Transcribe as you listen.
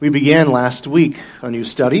We began last week a new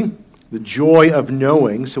study, The Joy of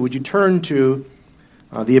Knowing. So would you turn to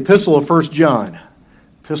the Epistle of 1 John.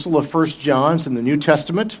 Epistle of 1 John, it's in the New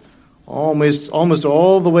Testament, almost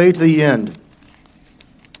all the way to the end.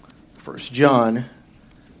 1 John.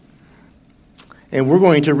 And we're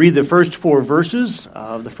going to read the first 4 verses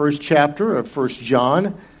of the first chapter of 1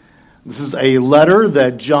 John. This is a letter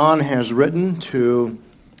that John has written to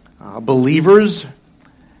believers,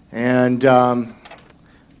 and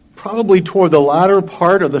probably toward the latter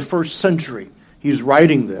part of the first century, he's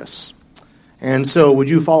writing this. And so would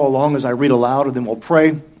you follow along as I read aloud, and then we'll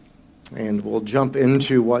pray, and we'll jump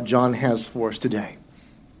into what John has for us today.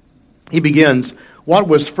 He begins, "What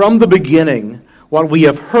was from the beginning, what we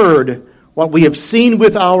have heard, what we have seen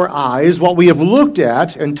with our eyes, what we have looked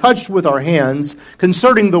at and touched with our hands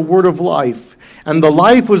concerning the word of life. And the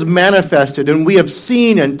life was manifested, and we have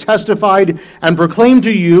seen and testified and proclaimed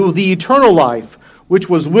to you the eternal life, which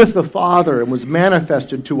was with the Father and was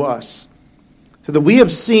manifested to us. So that we have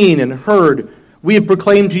seen and heard, we have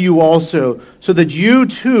proclaimed to you also, so that you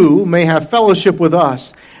too may have fellowship with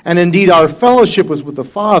us. And indeed our fellowship was with the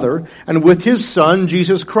Father and with his Son,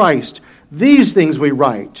 Jesus Christ. These things we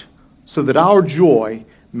write, so that our joy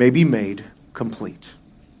may be made complete."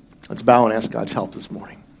 Let's bow and ask God's help this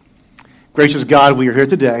morning. Gracious God, we are here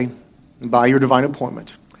today by your divine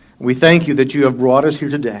appointment. We thank you that you have brought us here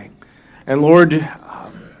today. And Lord,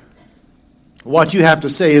 what you have to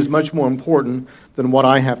say is much more important than what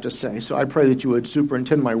I have to say. So I pray that you would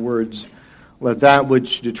superintend my words. Let that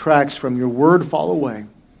which detracts from your word fall away.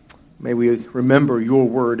 May we remember your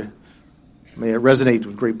word. May it resonate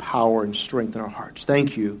with great power and strength in our hearts.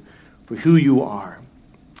 Thank you for who you are,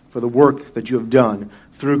 for the work that you have done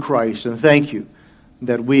through Christ. And thank you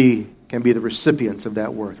that we can be the recipients of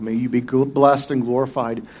that work. May you be blessed and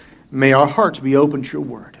glorified. May our hearts be open to your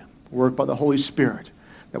word. Work by the Holy Spirit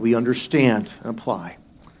that we understand and apply.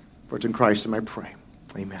 For it's in Christ and I pray.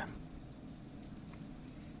 Amen.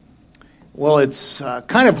 Well, it's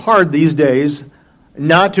kind of hard these days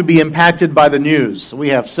not to be impacted by the news. We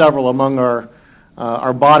have several among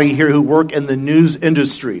our body here who work in the news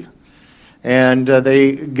industry. And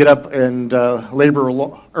they get up and labor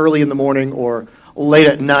early in the morning or late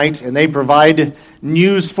at night, and they provide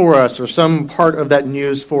news for us, or some part of that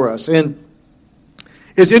news for us. And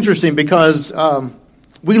it's interesting because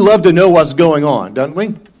we love to know what's going on, don't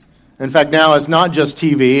we? In fact, now it's not just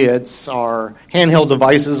TV, it's our handheld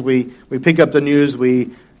devices. We pick up the news, we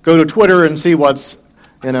go to Twitter and see what's,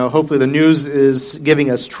 hopefully the news is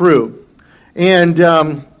giving us true. And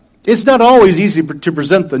it's not always easy to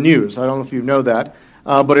present the news. I don't know if you know that,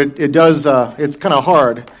 but it does, it's kind of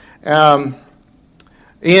hard.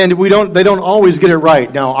 And they don't always get it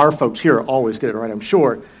right. Now, our folks here always get it right, I'm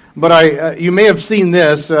sure. But you may have seen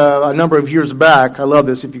this a number of years back. I love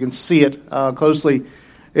this if you can see it closely.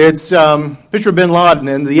 It's picture of bin Laden,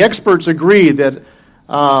 and the experts agree that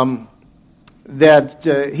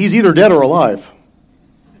he's either dead or alive.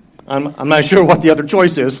 I'm not sure what the other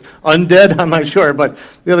choice is. Undead, I'm not sure. But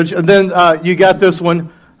the other, and then you got this one.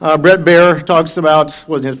 Brett Baer talks about,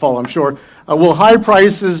 wasn't his fault, I'm sure. Will high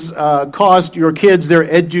prices cost your kids their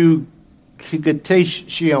education?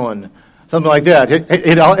 Something like that.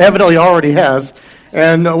 It evidently already has.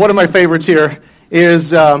 And one of my favorites here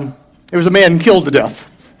is there was a man killed to death.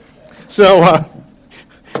 So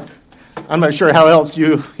I'm not sure how else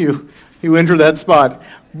you enter that spot.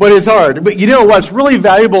 But it's hard. But you know what's really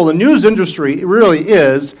valuable in the news industry, it really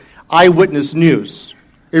is eyewitness news.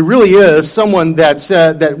 It really is someone that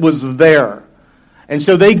said that was there. And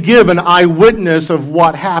so they give an eyewitness of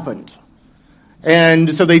what happened.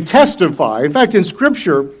 And so they testify. In fact, in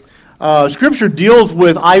Scripture, Scripture deals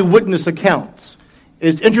with eyewitness accounts.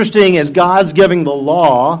 It's interesting as God's giving the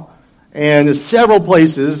law, and in several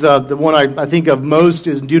places, the one I think of most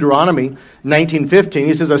is in Deuteronomy 19:15.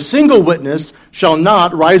 He says, "A single witness shall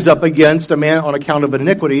not rise up against a man on account of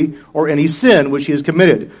iniquity or any sin which he has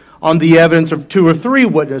committed. On the evidence of 2 or 3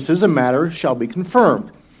 witnesses, a matter shall be confirmed."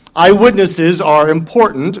 Eyewitnesses are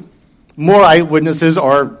important. More eyewitnesses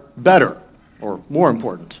are better or more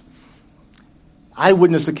important.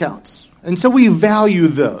 Eyewitness accounts. And so we value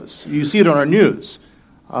those. You see it on our news.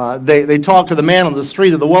 They talk to the man on the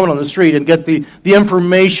street or the woman on the street and get the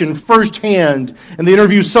information firsthand, and they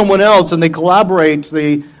interview someone else and they corroborate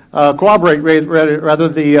the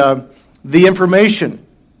information.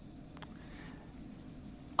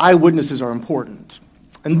 Eyewitnesses are important.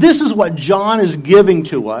 And this is what John is giving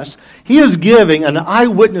to us. He is giving an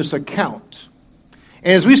eyewitness account.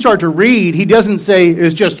 And as we start to read, he doesn't say,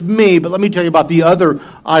 it's just me, but let me tell you about the other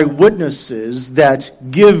eyewitnesses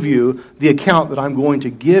that give you the account that I'm going to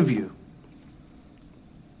give you.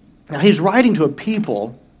 Now, he's writing to a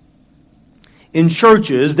people in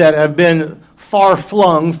churches that have been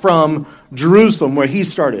far-flung from Jerusalem, where he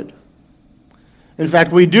started. In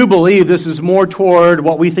fact, we do believe this is more toward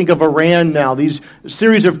what we think of Iran now, these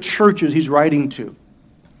series of churches he's writing to.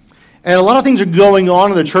 And a lot of things are going on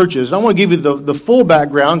in the churches. I want to give you the full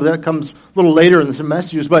background. That comes a little later in some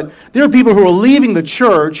messages. But there are people who are leaving the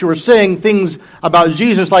church who are saying things about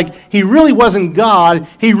Jesus like he really wasn't God,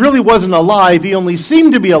 he really wasn't alive, he only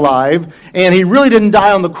seemed to be alive, and he really didn't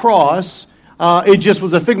die on the cross. It just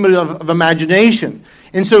was a figment of imagination.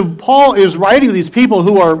 And so Paul is writing to these people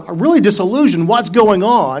who are really disillusioned what's going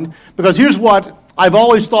on, because here's what I've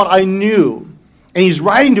always thought I knew. And he's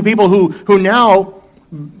writing to people who now,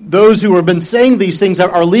 those who have been saying these things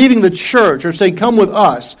are leaving the church or say, come with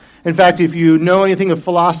us. In fact, if you know anything of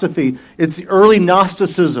philosophy, it's the early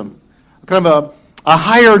Gnosticism, kind of a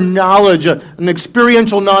higher knowledge, an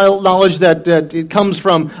experiential knowledge that it comes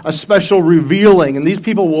from a special revealing. And these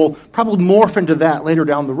people will probably morph into that later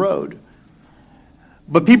down the road.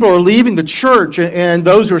 But people are leaving the church, and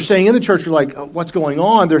those who are staying in the church are like, what's going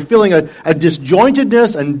on? They're feeling a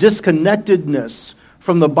disjointedness and disconnectedness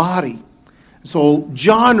from the body. So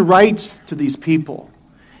John writes to these people,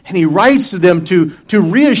 and he writes to them to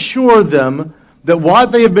reassure them that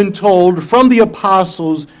what they have been told from the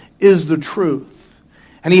apostles is the truth.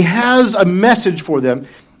 And he has a message for them.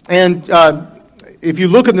 And if you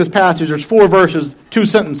look in this passage, there's 4 verses, 2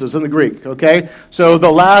 sentences in the Greek, okay? So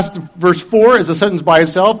the last verse 4 is a sentence by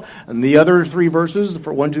itself, and the other 3 verses,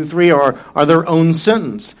 for 1, 2, 3, are their own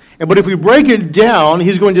sentence. But if we break it down,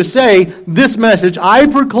 he's going to say, this message, I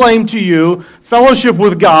proclaim to you fellowship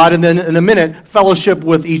with God, and then in a minute, fellowship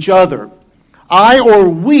with each other. I or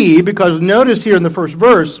we, because notice here in the first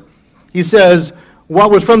verse, he says,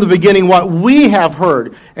 what was from the beginning, what we have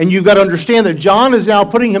heard. And you've got to understand that John is now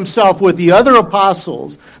putting himself with the other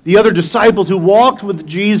apostles, the other disciples who walked with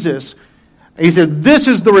Jesus. And he said, this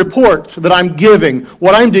is the report that I'm giving.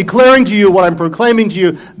 What I'm declaring to you, what I'm proclaiming to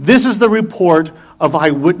you, this is the report of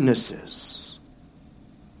eyewitnesses.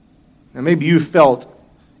 Now maybe you felt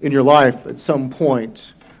in your life at some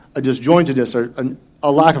point a disjointedness or a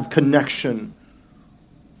lack of connection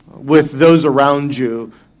with those around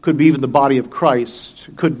you. Could be even the body of Christ.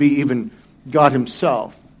 Could be even God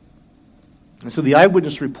himself. And so the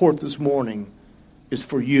eyewitness report this morning is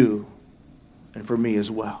for you and for me as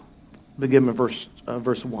well. Begin with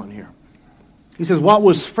verse 1 here. He says, what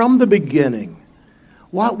was from the beginning,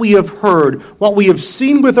 what we have heard, what we have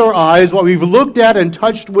seen with our eyes, what we've looked at and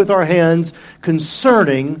touched with our hands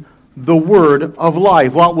concerning the word of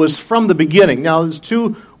life. What was from the beginning. Now, there's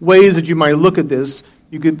 2 ways that you might look at this.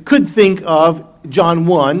 You could think of John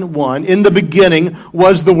 1:1, in the beginning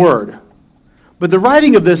was the Word. But the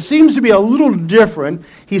writing of this seems to be a little different.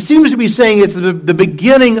 He seems to be saying it's the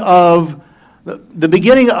beginning of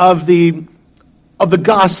the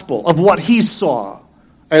gospel, of what he saw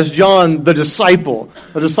as John, the disciple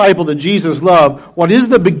that Jesus loved. What is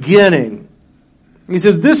the beginning? He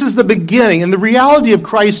says this is the beginning, and the reality of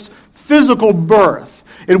Christ's physical birth.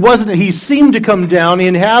 It wasn't that he seemed to come down, he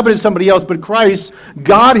inhabited somebody else, but Christ,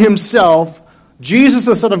 God himself, Jesus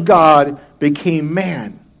the Son of God, became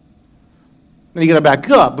man. Then you got to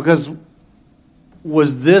back up, because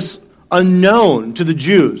was this unknown to the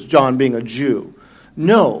Jews, John being a Jew?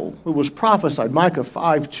 No, it was prophesied, Micah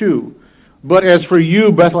 5:2. But as for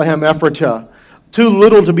you, Bethlehem Ephratah, too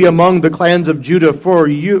little to be among the clans of Judah,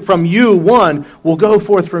 from you one will go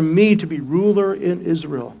forth from me to be ruler in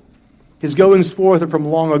Israel. His goings forth are from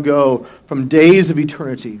long ago, from days of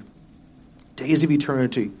eternity. Days of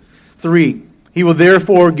eternity. 3, he will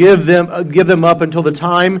therefore give them up until the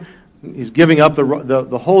time, he's giving up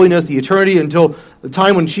the holiness, the eternity, until the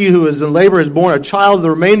time when she who is in labor is born a child.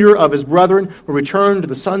 The remainder of his brethren will return to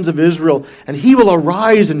the sons of Israel. And he will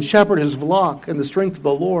arise and shepherd his flock in the strength of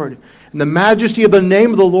the Lord, in the majesty of the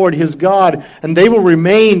name of the Lord his God. And they will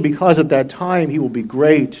remain, because at that time he will be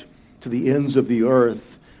great to the ends of the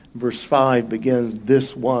earth. Verse 5 begins,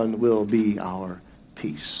 this one will be our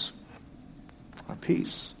peace. Our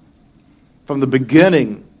peace. From the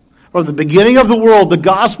beginning of the world, the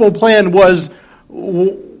gospel plan was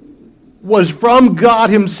from God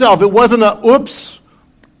himself. It wasn't a, oops,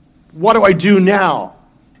 what do I do now?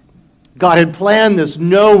 God had planned this,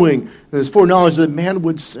 knowing, this foreknowledge that man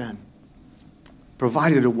would sin.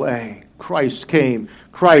 Provided a way. Christ came.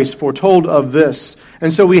 Christ foretold of this.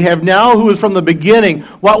 And so we have now, who is from the beginning,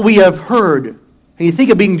 what we have heard. And you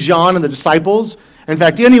think of being John and the disciples. In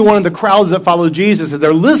fact, anyone in the crowds that follow Jesus, as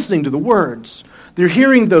they're listening to the words, they're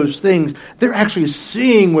hearing those things, they're actually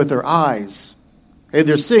seeing with their eyes. Okay,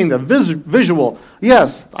 they're seeing the visual.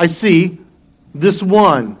 Yes, I see this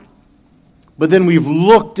one. But then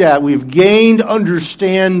we've gained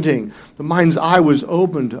understanding. The mind's eye was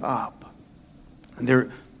opened up. And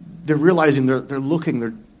they're realizing, they're looking,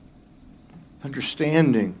 they're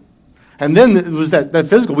understanding. And then it was that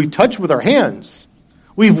physical. We touched with our hands.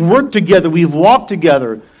 We've worked together. We've walked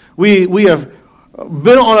together. We have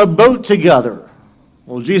been on a boat together.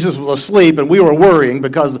 Well, Jesus was asleep and we were worrying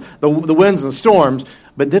because the winds and storms.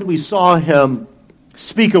 But then we saw him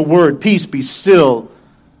speak a word, peace, be still.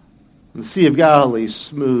 And the Sea of Galilee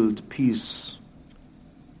smoothed peace.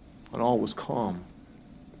 And all was calm.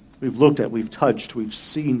 We've looked at, we've touched, we've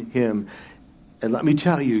seen him. And let me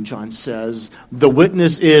tell you, John says, the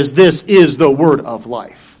witness is, this is the word of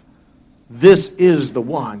life. This is the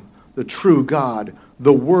one, the true God,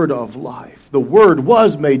 the word of life. The word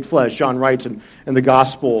was made flesh, John writes in the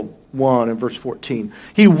Gospel 1 and verse 14.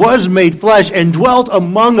 He was made flesh and dwelt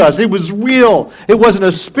among us. It was real. It wasn't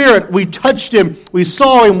a spirit. We touched him. We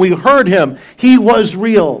saw him. We heard him. He was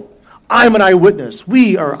real. I'm an eyewitness.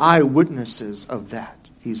 We are eyewitnesses of that,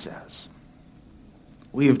 he says.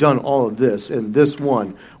 We have done all of this, and this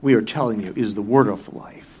one, we are telling you, is the word of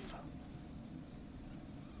life.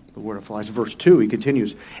 The word of life. Verse 2, he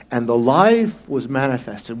continues, and the life was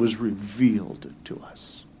manifested, was revealed to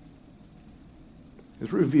us. It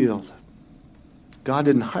was revealed. God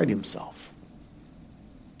didn't hide himself.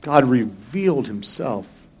 God revealed himself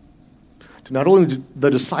to not only the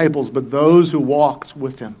disciples, but those who walked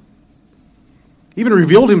with him. He even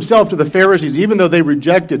revealed himself to the Pharisees, even though they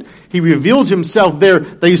rejected. He revealed himself there.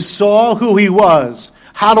 They saw who he was.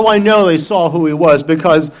 How do I know they saw who he was?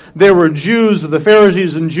 Because there were Jews, the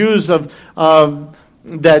Pharisees and Jews that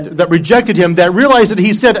rejected him, that realized that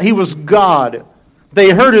he said he was God.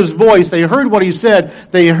 They heard his voice. They heard what he said.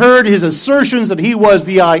 They heard his assertions that he was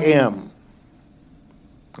the I am.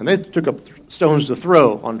 And they took up stones to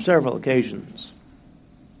throw on several occasions.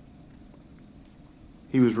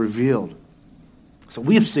 He was revealed. So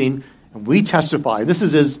we have seen and we testify. This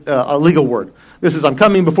is a legal word. This is, I'm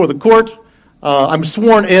coming before the court. I'm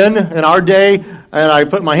sworn in our day, and I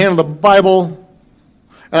put my hand on the Bible,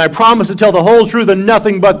 and I promise to tell the whole truth and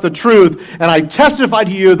nothing but the truth. And I testify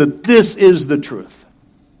to you that this is the truth.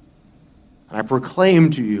 And I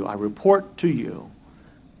proclaim to you, I report to you,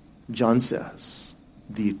 John says,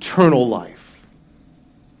 the eternal life.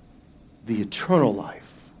 The eternal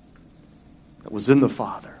life that was in the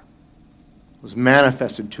Father was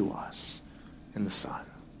manifested to us in the Son.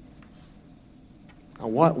 Now,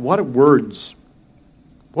 what words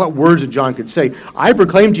that John could say? I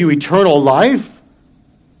proclaim to you eternal life.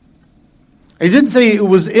 He didn't say it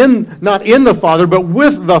was not in the Father, but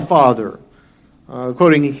with the Father.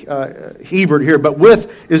 Quoting Hebert here, but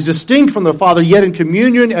with is distinct from the Father, yet in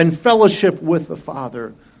communion and fellowship with the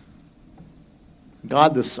Father.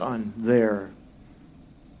 God the Son there,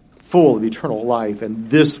 full of eternal life, and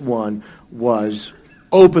this one was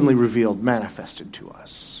openly revealed, manifested to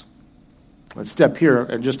us. Let's step here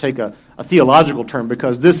and just take a theological term,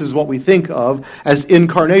 because this is what we think of as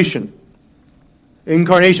incarnation.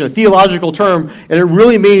 Incarnation, a theological term, and it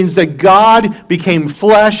really means that God became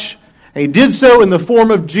flesh, and he did so in the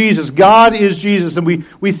form of Jesus. God is Jesus, and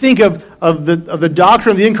we think of the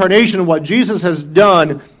doctrine of the incarnation and what Jesus has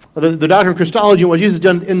done, the doctrine of Christology and what Jesus has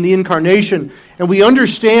done in the incarnation, and we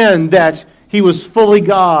understand that he was fully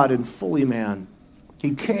God and fully man.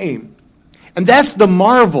 He came. And that's the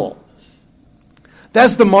marvel.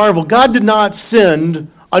 That's the marvel. God did not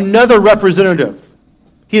send another representative.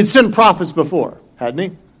 He had sent prophets before, hadn't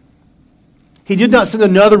he? He did not send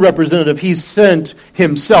another representative. He sent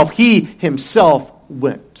himself. He himself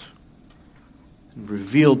went and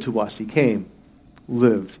revealed to us. He came,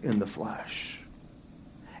 lived in the flesh.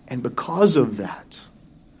 And because of that,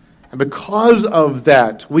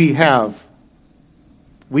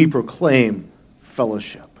 we proclaim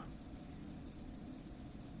fellowship.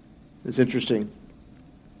 It's interesting,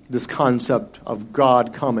 this concept of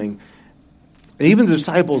God coming. And even the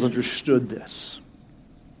disciples understood this.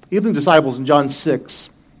 Even the disciples in John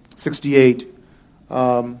 6:68,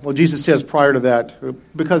 Jesus says prior to that,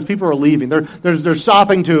 because people are leaving, they're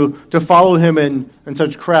stopping to follow him in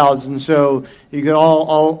such crowds, and so you can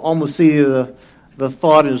all almost see the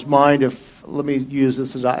thought in his mind, let me use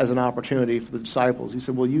this as an opportunity for the disciples. He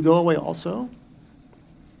said, will you go away also?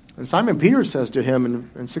 And Simon Peter says to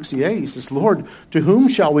him in 68, he says, Lord, to whom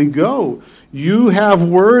shall we go? You have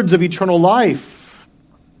words of eternal life.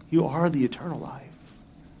 You are the eternal life.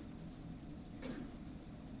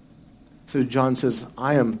 So John says,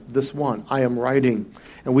 I am this one. I am writing.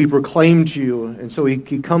 And we proclaim to you. And so he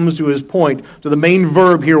comes to his point, to the main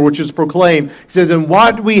verb here, which is proclaim. He says, and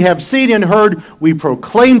what we have seen and heard, we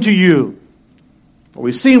proclaim to you.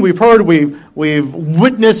 We've seen, we've heard, we've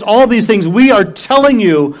witnessed all these things. We are telling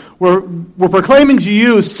you, we're proclaiming to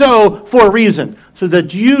you so for a reason, so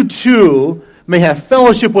that you too may have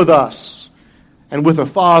fellowship with us and with the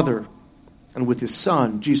Father and with His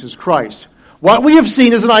Son, Jesus Christ. What we have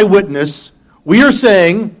seen as an eyewitness, we are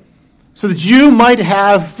saying, so that you might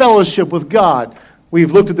have fellowship with God.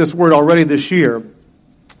 We've looked at this word already this year.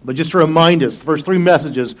 But just to remind us, the first three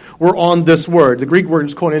messages were on this word. The Greek word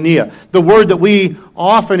is koinonia. The word that we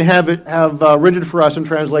often have rendered for us in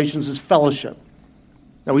translations is fellowship.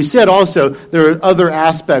 Now we said also there are other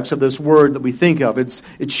aspects of this word that we think of. It's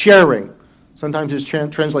sharing. Sometimes it's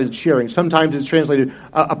translated sharing. Sometimes it's translated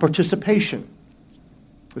a participation.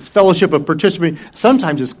 This fellowship of participating.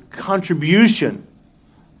 Sometimes it's contribution.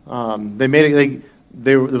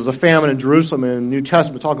 There was a famine in Jerusalem, and in the New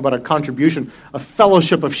Testament talk about a contribution, a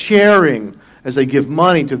fellowship of sharing as they give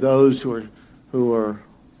money to those who are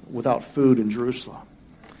without food in Jerusalem.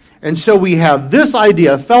 And so we have this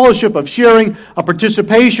idea, a fellowship of sharing, a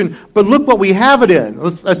participation, but look what we have it in.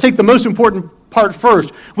 Let's take the most important part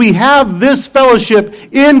first. We have this fellowship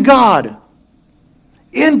in God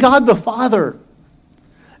the Father.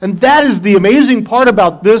 And that is the amazing part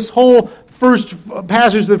about this whole first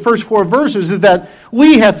passage, the first four verses, is that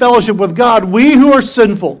we have fellowship with God. We who are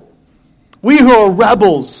sinful, we who are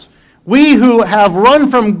rebels, we who have run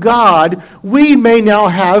from God, we may now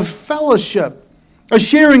have fellowship, a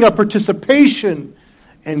sharing, a participation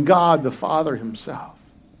in God the Father Himself.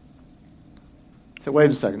 So wait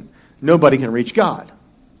a second. Nobody can reach God.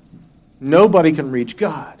 Nobody can reach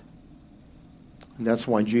God. And that's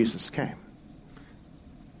why Jesus came.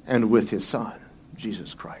 And with His Son,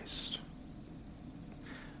 Jesus Christ.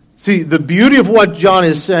 See, the beauty of what John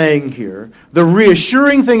is saying here, the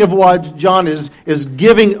reassuring thing of what John is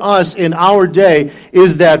giving us in our day,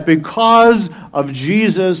 is that because of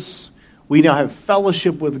Jesus, we now have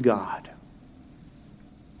fellowship with God.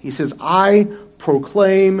 He says, I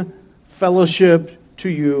proclaim fellowship to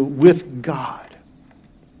you with God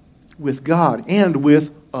and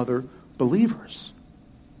with other believers.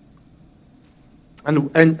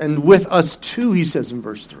 And with us too, he says in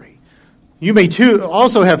verse 3. You may too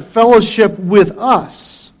also have fellowship with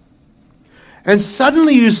us. And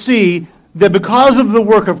suddenly you see that because of the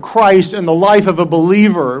work of Christ and the life of a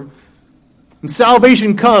believer, when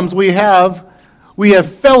salvation comes, we have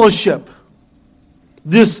fellowship.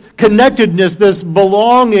 This connectedness, this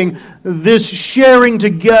belonging, this sharing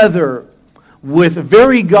together with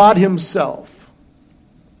very God Himself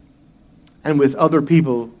and with other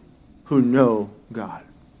people who know God.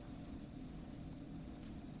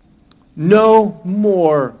 No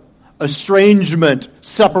more estrangement,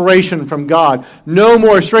 separation from God. No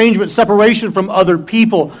more estrangement, separation from other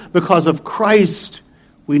people. Because of Christ,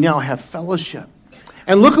 we now have fellowship.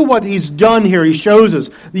 And look at what He's done here. He shows us.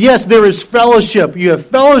 Yes, there is fellowship. You have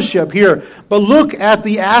fellowship here. But look at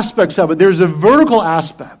the aspects of it. There's a vertical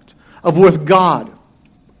aspect of with God.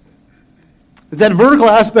 That vertical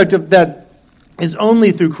aspect of that is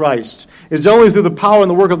only through Christ. It's only through the power and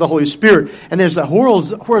the work of the Holy Spirit. And there's a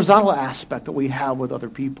horizontal aspect that we have with other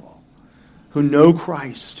people who know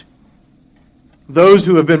Christ. Those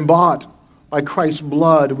who have been bought by Christ's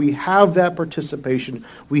blood, we have that participation.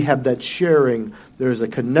 We have that sharing. There's a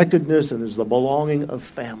connectedness and there's the belonging of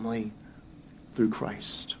family through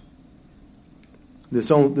Christ. This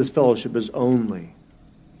fellowship is only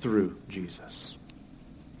through Jesus.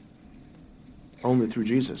 Only through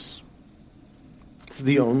Jesus. It's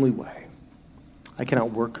the only way. I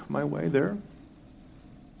cannot work my way there.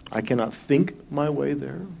 I cannot think my way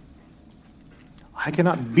there. I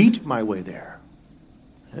cannot beat my way there.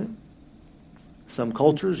 Some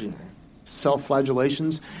cultures,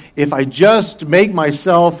 self-flagellations. If I just make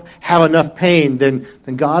myself have enough pain, then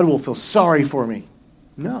God will feel sorry for me.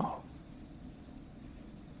 No.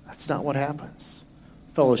 That's not what happens.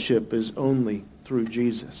 Fellowship is only through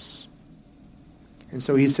Jesus. And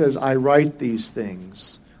so he says, I write these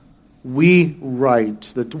things. We write,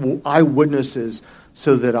 the eyewitnesses,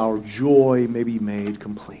 so that our joy may be made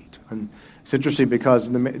complete. And it's interesting because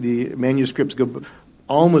the manuscripts go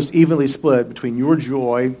almost evenly split between your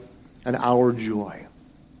joy and our joy.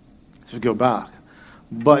 So go back.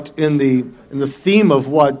 But in the theme of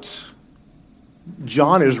what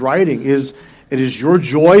John is writing is, it is your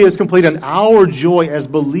joy is complete and our joy as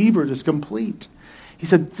believers is complete. He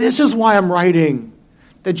said, this is why I'm writing,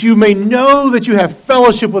 that you may know that you have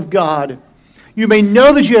fellowship with God. You may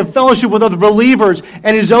know that you have fellowship with other believers,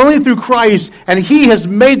 and it is only through Christ, and He has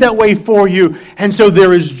made that way for you. And so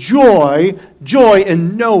there is joy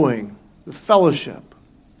in knowing the fellowship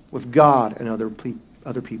with God and other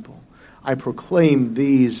people. I proclaim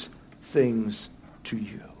these things to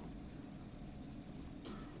you.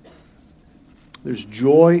 There's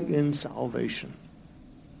joy in salvation.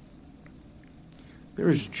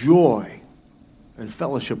 There's joy in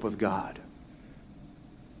fellowship with God.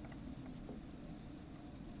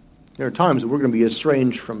 There are times that we're going to be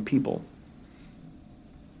estranged from people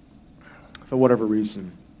for whatever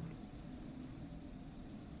reason.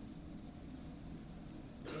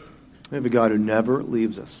 We have a God who never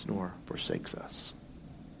leaves us nor forsakes us.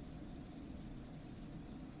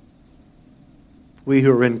 We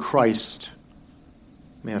who are in Christ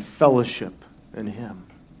may have fellowship in Him.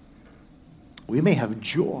 We may have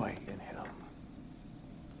joy in Him.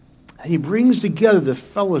 And He brings together the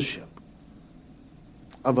fellowship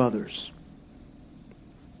of others.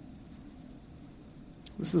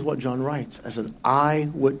 This is what John writes as an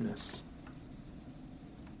eyewitness.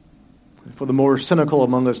 And for the more cynical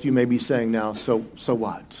among us, you may be saying now, so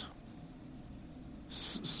what?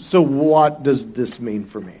 So what does this mean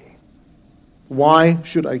for me? Why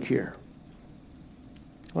should I care?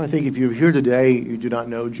 Well, I think if you're here today, you do not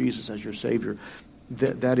know Jesus as your Savior,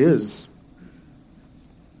 it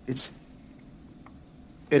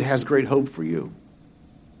has great hope for you.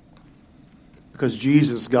 Because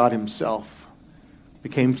Jesus, God Himself,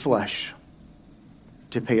 became flesh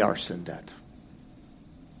to pay our sin debt.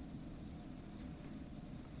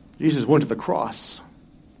 Jesus went to the cross.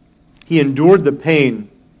 He endured the pain.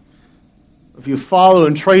 If you follow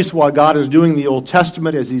and trace what God is doing in the Old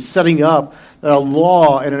Testament as He's setting up a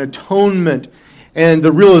law and an atonement and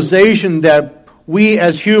the realization that we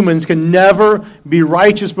as humans can never be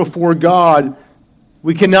righteous before God.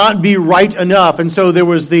 We cannot be right enough. And so there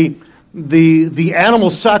was the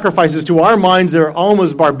animal sacrifices. To our minds, they're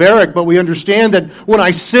almost barbaric, but we understand that when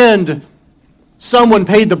I sinned, someone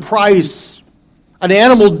paid the price. An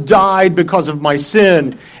animal died because of my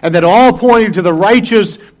sin, and that all pointed to the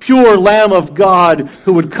righteous, pure Lamb of God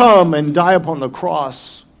who would come and die upon the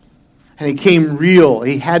cross. And He came real.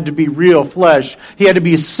 He had to be real flesh. He had to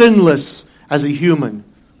be sinless as a human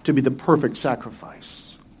to be the perfect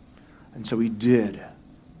sacrifice. And so He did,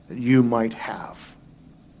 that you might have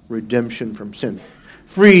redemption from sin.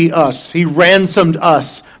 Free us. He ransomed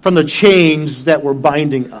us from the chains that were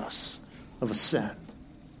binding us of a sin.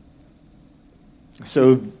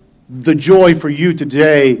 So the joy for you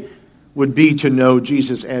today would be to know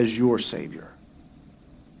Jesus as your Savior.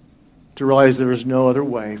 To realize there is no other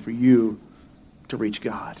way for you to reach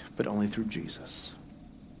God, but only through Jesus.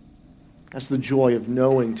 That's the joy of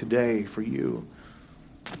knowing today for you.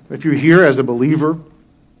 If you're here as a believer,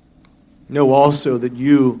 know also that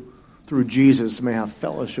you, through Jesus, may have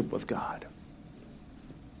fellowship with God.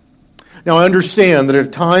 Now, I understand that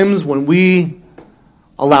at times when we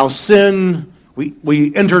allow sin,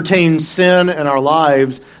 we entertain sin in our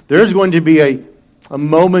lives, there's going to be a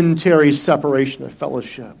momentary separation of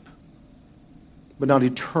fellowship, but not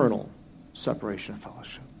eternal separation of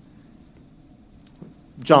fellowship.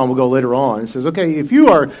 John will go later on and says, okay, if you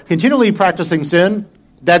are continually practicing sin,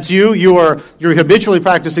 that's you're habitually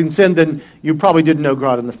practicing sin, then you probably didn't know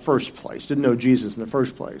God in the first place, didn't know Jesus in the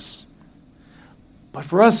first place. But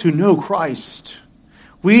for us who know Christ,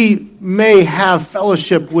 we may have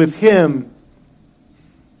fellowship with Him.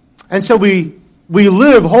 And so we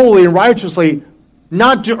live holy and righteously,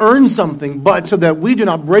 not to earn something, but so that we do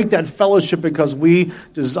not break that fellowship because we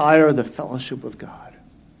desire the fellowship with God.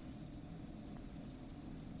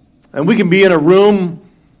 And we can be in a room,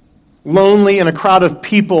 lonely in a crowd of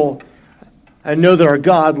people, and know that our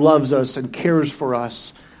God loves us and cares for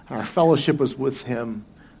us. And our fellowship is with Him,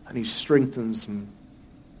 and He strengthens and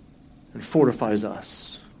fortifies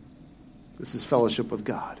us. This is fellowship with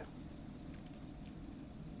God.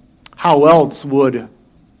 How else would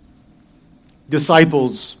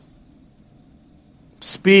disciples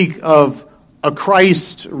speak of a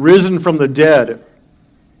Christ risen from the dead?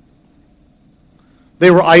 They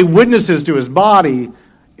were eyewitnesses to His body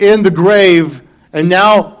in the grave, and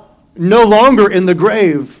now no longer in the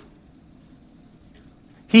grave.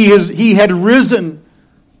 He had risen.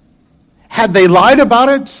 Had they lied about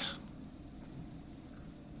it?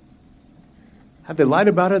 Had they lied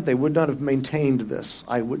about it, they would not have maintained this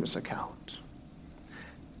eyewitness account.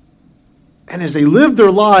 And as they lived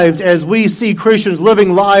their lives, as we see Christians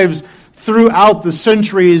living lives throughout the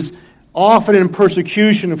centuries, often in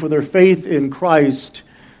persecution for their faith in Christ,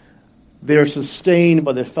 they are sustained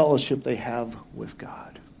by the fellowship they have with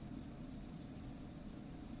God.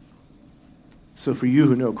 So for you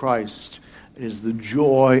who know Christ, it is the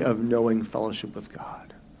joy of knowing fellowship with God.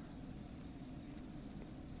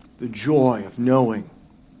 The joy of knowing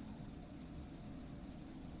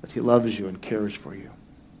that He loves you and cares for you.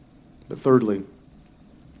 But thirdly,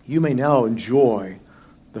 you may now enjoy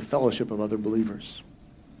the fellowship of other believers.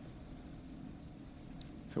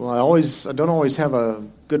 So I don't always have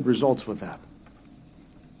good results with that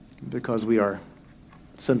because we are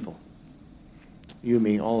sinful. You,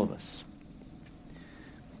 me, all of us.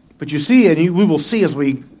 But you see, and we will see as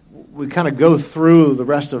we kind of go through the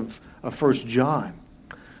rest of 1 John,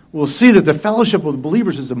 we'll see that the fellowship with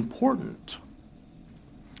believers is important.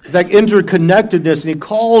 That interconnectedness, and he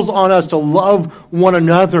calls on us to love one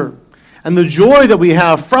another. And the joy that we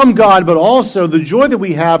have from God, but also the joy that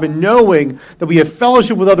we have in knowing that we have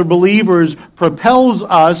fellowship with other believers propels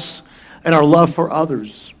us in our love for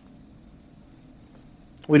others.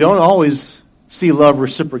 We don't always see love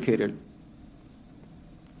reciprocated,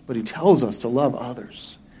 but he tells us to love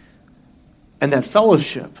others. And that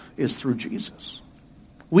fellowship is through Jesus.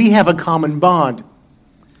 We have a common bond.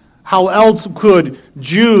 How else could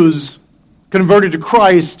Jews converted to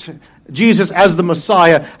Christ, Jesus as the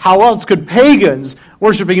Messiah, how else could pagans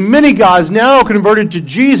worshiping many gods now converted to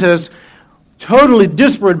Jesus, totally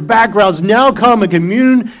disparate backgrounds, now come and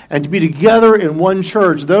commune and to be together in one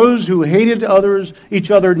church? Those who hated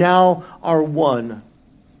each other now are one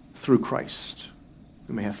through Christ.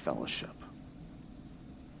 We may have fellowship.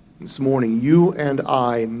 This morning, you and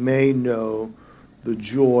I may know the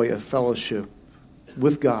joy of fellowship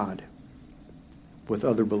with God, with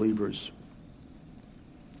other believers.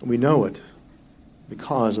 And we know it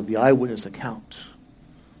because of the eyewitness account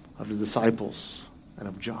of the disciples and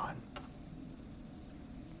of John.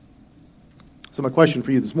 So my question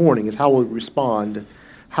for you this morning is, how will you respond?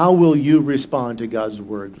 How will you respond to God's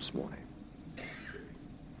word this morning?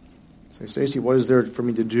 Say, Stacy, what is there for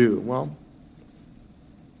me to do? Well,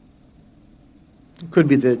 it could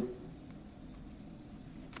be that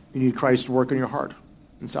you need Christ to work in your heart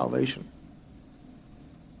in salvation.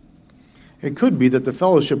 It could be that the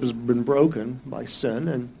fellowship has been broken by sin,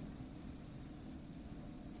 and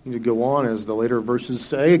you need to go on, as the later verses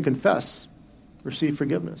say, and confess, receive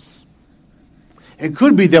forgiveness. It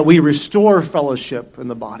could be that we restore fellowship in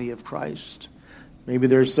the body of Christ. Maybe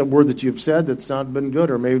there's some word that you've said that's not been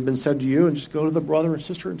good, or maybe been said to you, and just go to the brother and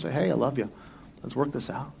sister and say, hey, I love you. Let's work this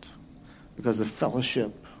out. Because the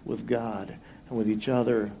fellowship with God and with each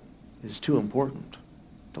other is too important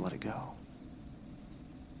to let it go.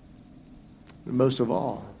 And most of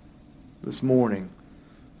all, this morning,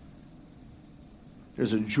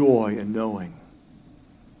 there's a joy in knowing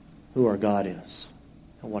who our God is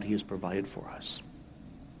and what he has provided for us.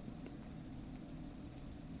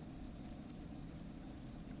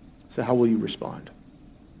 So how will you respond?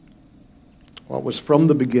 What was from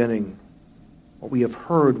the beginning, what we have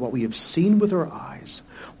heard, what we have seen with our eyes,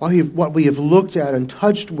 what we have looked at and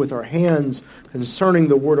touched with our hands concerning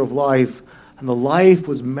the word of life, and the life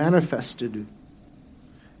was manifested.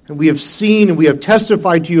 And we have seen and we have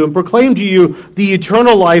testified to you and proclaimed to you the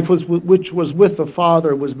eternal life which was with the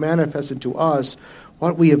Father was manifested to us.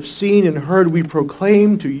 What we have seen and heard we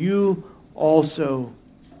proclaim to you also,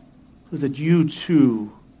 so that you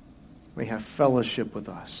too may have fellowship with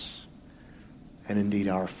us. And indeed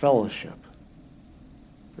our fellowship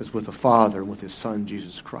is with the Father and with his Son,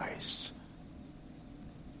 Jesus Christ.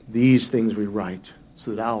 These things we write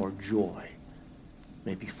so that our joy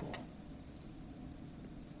may be full.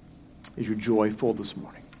 Is your joy full this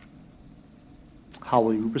morning? How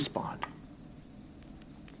will you respond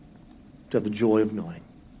to have the joy of knowing,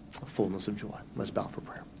 a fullness of joy? Let's bow for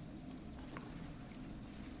prayer.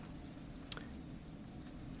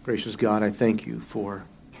 Gracious God, I thank you for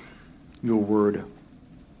your word.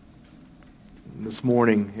 This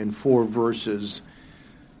morning, in 4 verses,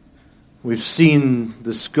 we've seen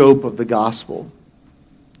the scope of the gospel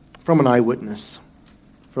from an eyewitness,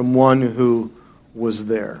 from one who was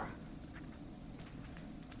there,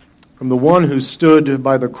 from the one who stood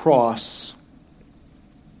by the cross,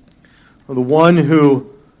 from the one who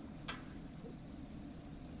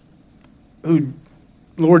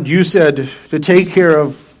Lord, you said to take care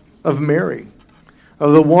of Mary,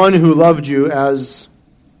 of the one who loved you as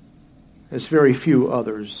very few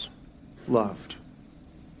others loved.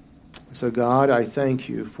 So God, I thank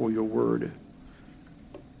you for your word.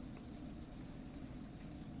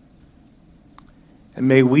 And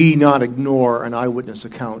may we not ignore an eyewitness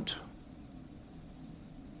account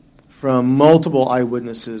from multiple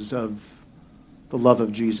eyewitnesses of the love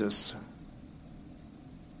of Jesus.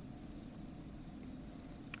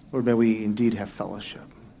 Lord, may we indeed have fellowship.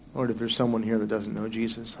 Lord, if there's someone here that doesn't know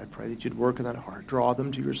Jesus, I pray that you'd work in that heart. Draw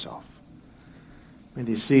them to yourself. May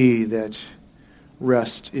they see that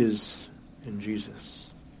rest is in Jesus.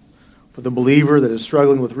 For the believer that is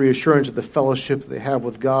struggling with reassurance of the fellowship that they have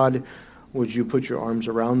with God, would you put your arms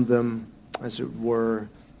around them, as it were,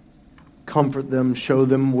 comfort them, show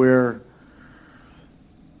them where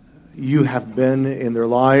you have been in their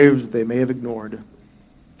lives they may have ignored.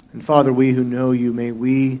 And Father, we who know you, may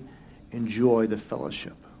we enjoy the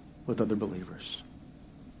fellowship with other believers.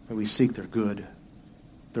 May we seek their good,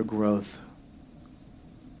 their growth.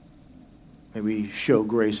 May we show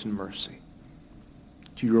grace and mercy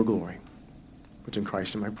to your glory. Which in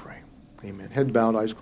Christ name I pray. Amen. Head bowed, eyes closed.